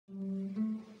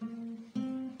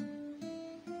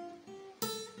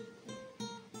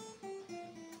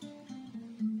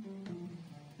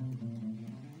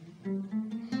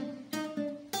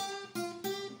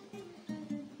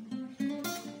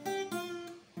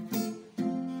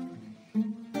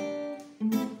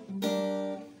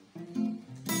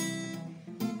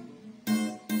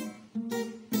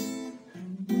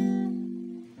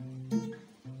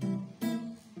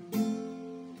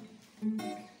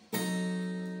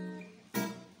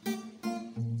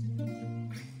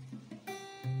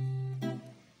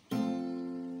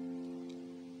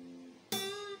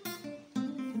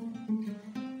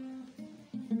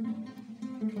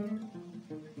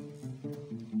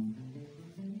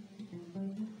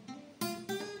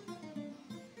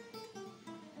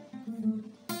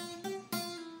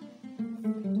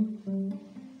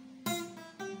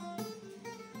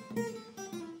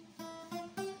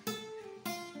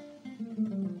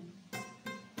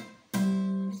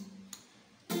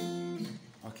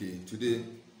Okay, today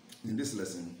in this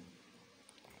lesson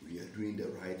we are doing the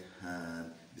right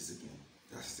hand discipline.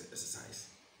 That's the exercise.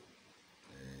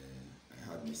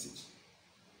 I had message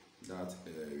that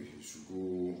you should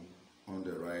go on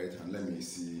the right hand. Let me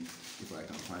see if I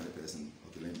can find the person.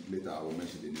 Okay, later I will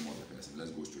mention the name of the person. Let's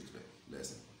go straight to the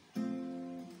lesson.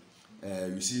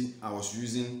 You see, I was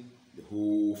using the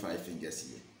whole 5 fingers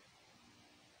here.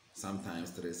 Sometimes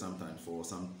 3, sometimes 4,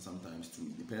 sometimes 2.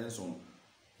 It depends on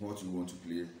what you want to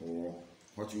play or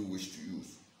what you wish to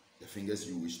use, the fingers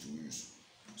you wish to use.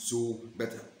 So,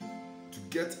 better to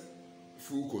get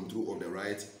full control of the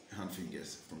right hand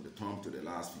fingers from the thumb to the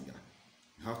last finger,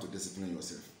 you have to discipline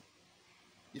yourself.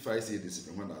 If I say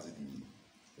discipline, what does it mean?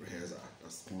 Rehearsal.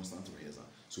 That's constant rehearsal.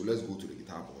 So let's go to the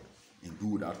guitar board and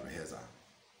do that rehearsal.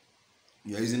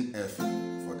 You are using F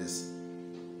for this.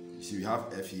 You see, we have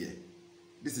F here.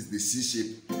 This is the C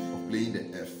shape of playing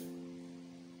the F.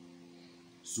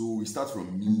 So we start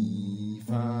from Mi,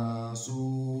 Fa,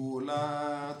 Sol,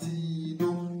 La, Ti,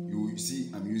 Do. You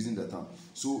see, I'm using the thumb.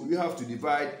 So you have to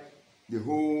divide the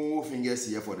whole fingers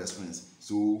here for the strings.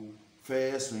 So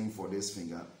first string for this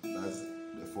finger, that's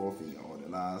the 4th finger or the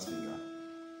last finger.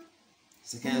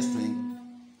 Second string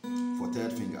for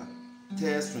 3rd finger.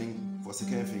 3rd string for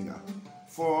 2nd finger.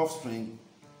 4th string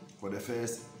for the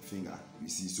 1st finger. You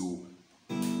see, so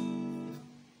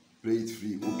play it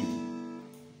free, open.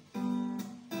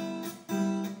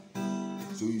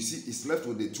 So you see, it's left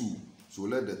with the 2. So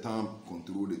let the thumb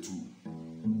control the 2.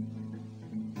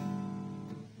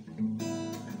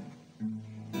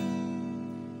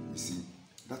 You see,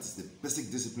 that is the basic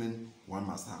discipline one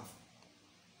must have.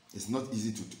 It's not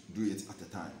easy to do it at a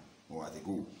time or at a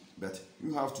go, but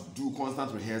you have to do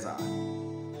constant rehearsal.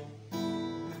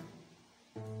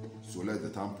 So let the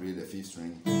thumb play the 5th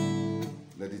string,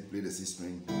 let it play the 6th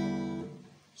string.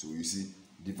 So you see,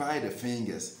 divide the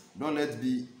fingers. Don't let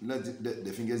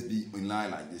the fingers be in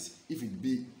line like this. If it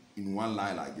be in one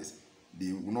line like this,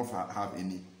 they will not have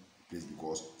any place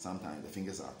because sometimes the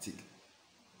fingers are thick.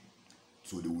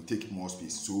 So they will take more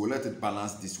space. So let it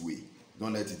balance this way.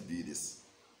 Don't let it be this.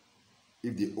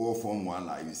 If they all form one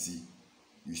line, you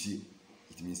see,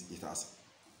 it means it has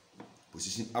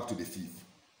position up to the 5th.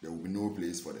 There will be no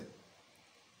place for the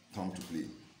thumb to play.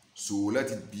 So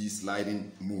let it be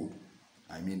sliding mode.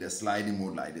 I mean the sliding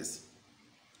mode like this.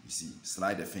 You see,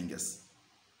 slide the fingers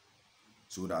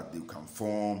so that they can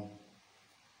form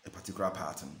a particular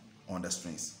pattern on the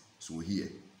strings. So here,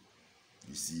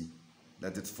 you see,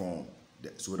 let it form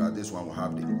so that this one will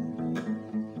have the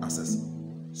access.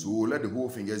 So let the whole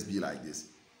fingers be like this.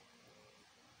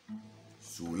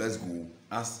 So let's go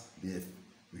as we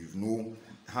know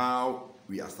how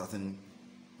we are starting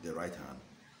the right hand.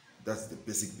 That's the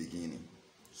basic beginning.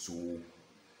 So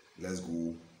let's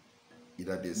go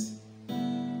either this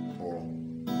or,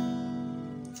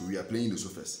 so we are playing the So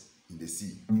first in the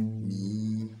C.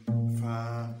 Mi,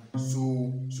 Fa,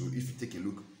 So. So if you take a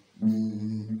look,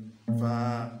 Mi,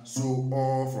 Fa, So,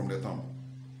 all from the thumb.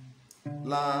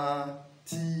 La,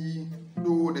 Ti,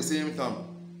 Do, the same thumb.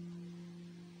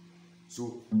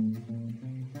 So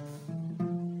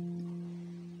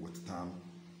with thumb.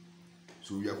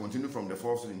 So we are continuing from the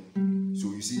 4th string. So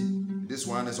you see, this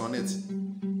one is on it.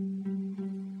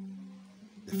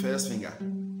 The 1st finger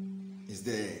is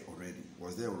there already,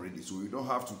 was there already. So you don't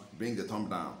have to bring the thumb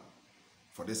down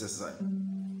for this exercise.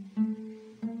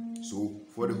 So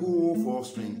for the whole 4th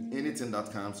string, anything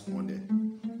that comes on the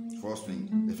 4th string,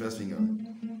 the 1st finger.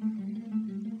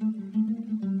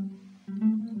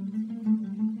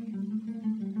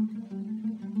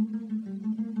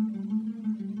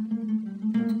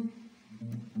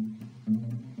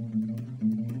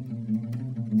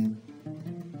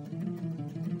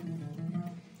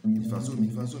 Mi,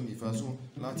 Fa, So, Mi, Fa, So,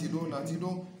 La, Ti, Do,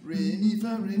 Re, Mi,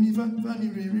 Fa, Mi, Re, Mi, Fa,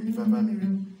 Mi, Re.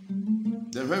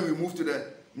 Then when we move to the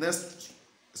next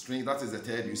string, that is the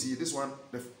 3rd. You see this one,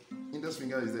 the index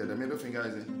finger is there, the middle finger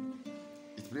is there.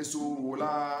 It plays So,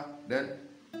 La, then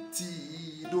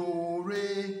Ti, Do,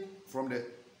 Re from the.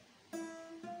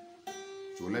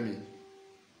 So let me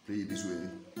play it this way.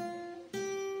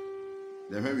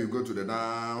 Then when we go to the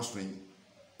down string,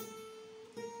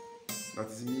 that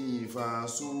is Mi, Fa,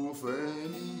 So, Fa,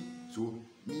 Mi. So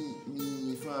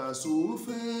Mi, Fa, So,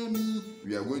 Fa, Mi.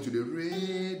 We are going to the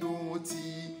Re, Do,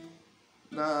 Ti,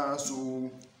 La, So,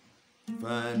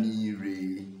 Fa, Mi,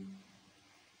 Re,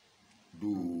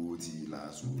 Do, Ti, La,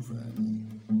 So, Fa, Mi.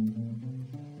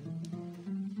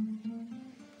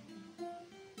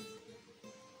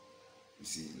 You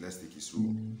see, let's take it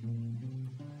slow.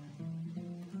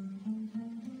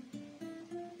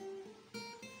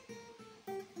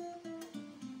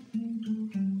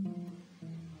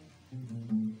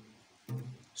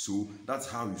 So that's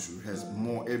how you should rehearse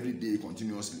more every day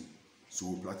continuously.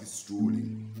 So practice slowly.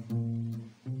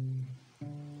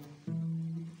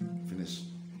 Finish.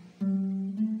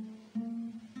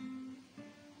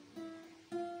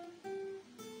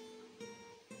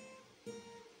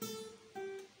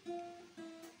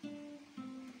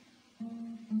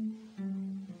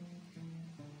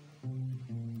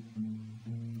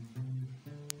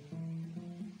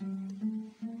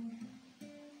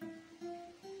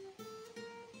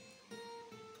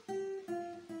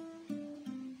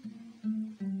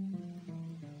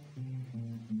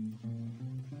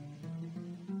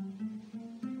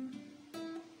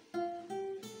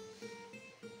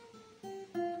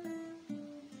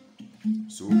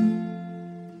 So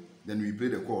then we play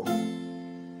the chord.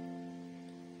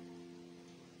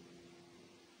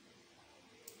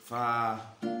 Fa.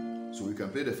 So we can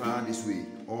play the fa this way,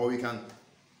 or we can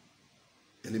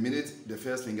eliminate the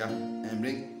first finger and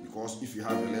bring, because if you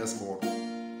have the less chord,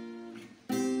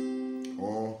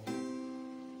 or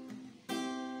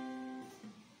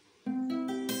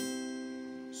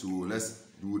so let's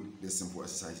do this simple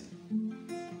exercise.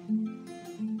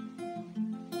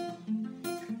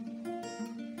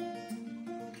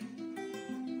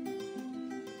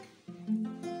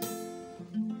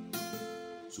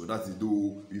 So that's the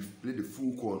do. We've played the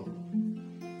full chord.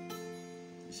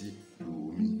 You see,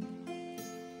 do mi,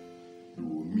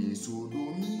 so do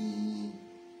mi.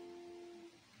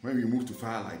 When we move to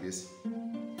fa like this, you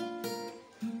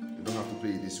don't have to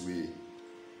play it this way.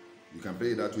 You can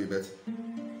play it that way, but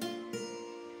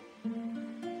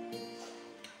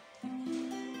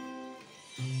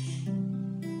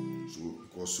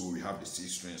so we have the C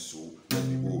string, so let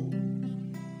me go.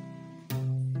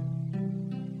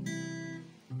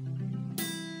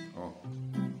 Oh.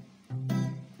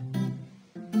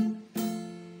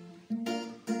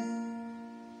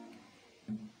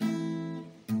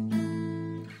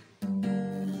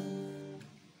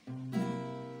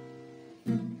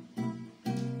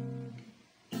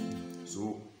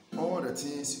 So all the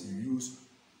things you use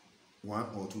 1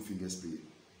 or 2 fingers play,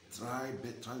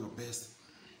 try your best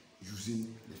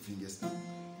using the fingers.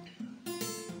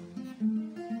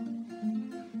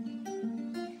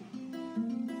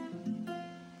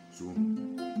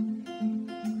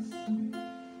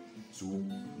 So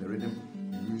the rhythm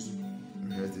you use,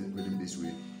 rehearse the rhythm this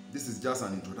way. This is just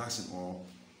an introduction or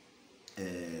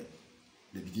the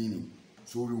beginning.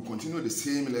 So we will continue the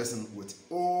same lesson with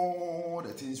all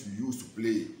the things we use to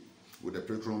play with the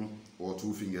plectrum or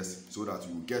 2 fingers, so that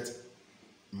you get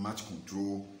much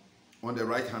control on the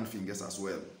right hand fingers as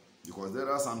well, because there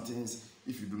are some things,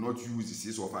 if you do not use the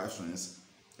 6 or 5 strings,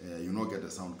 you will not get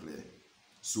the sound clear.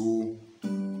 So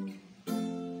you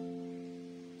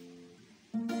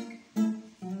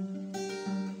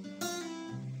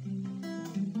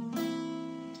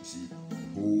see,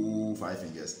 the whole 5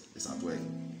 fingers is at work.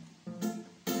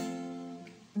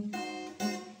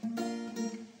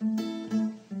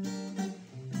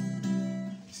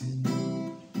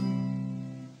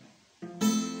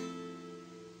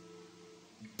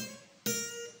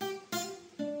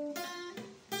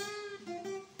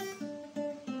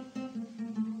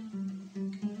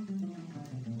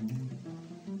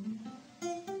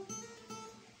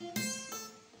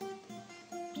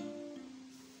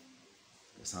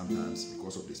 Sometimes,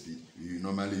 because of the speed, you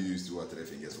normally use 2 or 3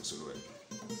 fingers for solo.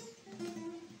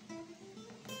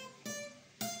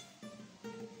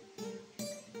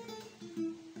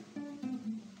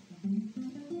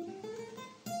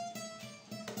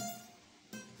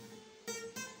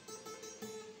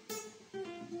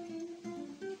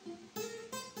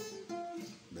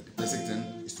 But the basic thing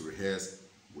is to rehearse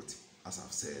with, as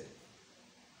I've said.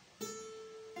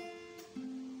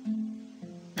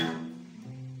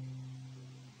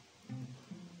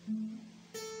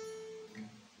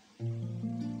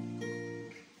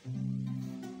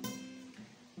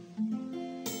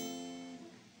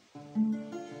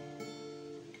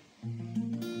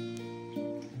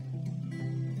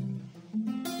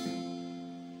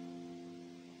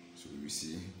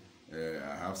 See,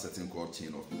 I have certain chord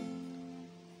chain of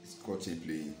it's chord chain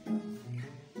playing.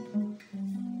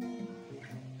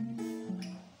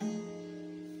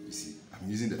 You see, I'm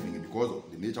using the finger because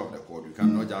of the nature of the chord. You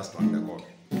cannot just strum the chord.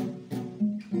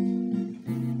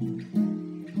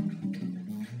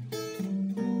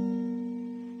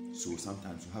 So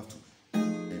sometimes you have to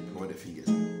employ the fingers.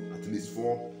 At least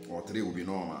 4 or 3 will be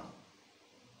normal.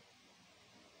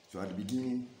 So at the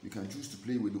beginning, you can choose to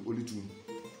play with the only 2.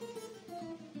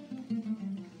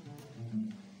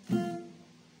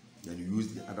 Then you use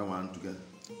the other one together.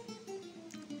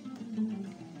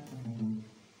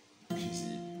 You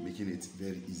see, making it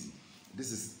very easy.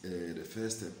 this is the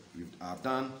first step. I've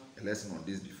done a lesson on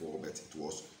this before, but it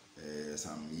was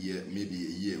maybe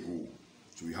a year ago.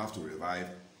 So we have to revive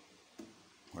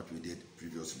what we did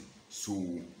previously. So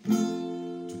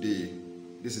today,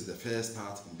 this is the first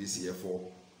part in this year for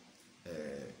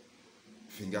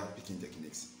finger picking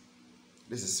techniques.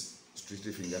 This is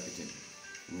strictly finger picking.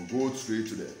 We'll go straight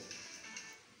to the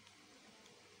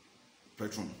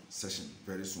plectrum session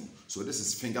very soon. So this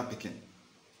is finger picking.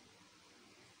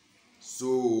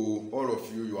 So all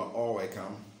of you, you are all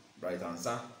welcome. Bright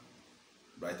answer.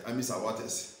 Bright Amisa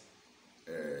Waters.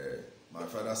 My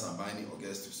father Sambani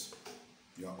Augustus.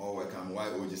 You are all welcome. Why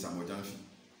Oji Samojanfi?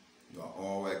 You are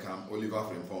all welcome. Oliver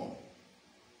Frimpong.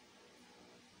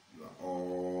 You are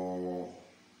all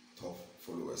top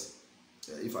followers.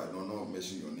 If I don't know,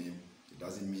 mention your name, it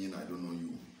doesn't mean I don't know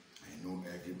you. I know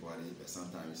everybody, but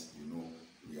sometimes, you know,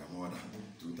 we are more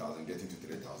than 2,000, getting to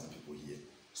 3,000 people here.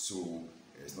 So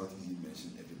it's not easy to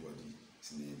mention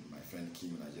everybody's name. My friend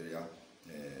Kim, Nigeria,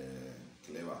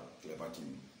 Clever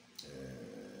Kim,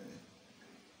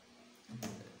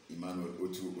 Emmanuel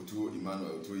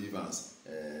Otu Evans,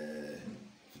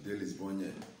 Fidelis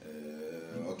Bonye.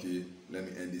 Okay, let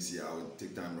me end this here. I will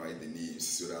take time to write the names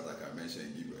so that I can mention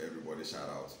and give everybody shout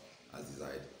out as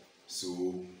desired.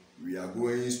 So we are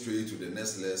going straight to the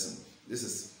next lesson. This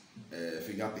is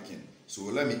finger picking. So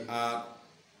let me add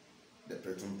the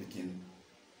plectrum picking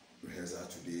rehearsal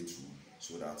today too,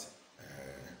 so that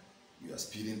we are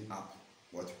speeding up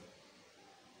what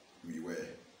we were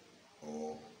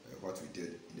or what we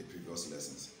did in the previous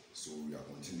lessons. So we are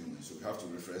continuing. So we have to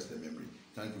refresh the memory.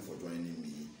 Thank you for joining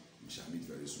me. We shall meet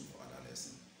very soon.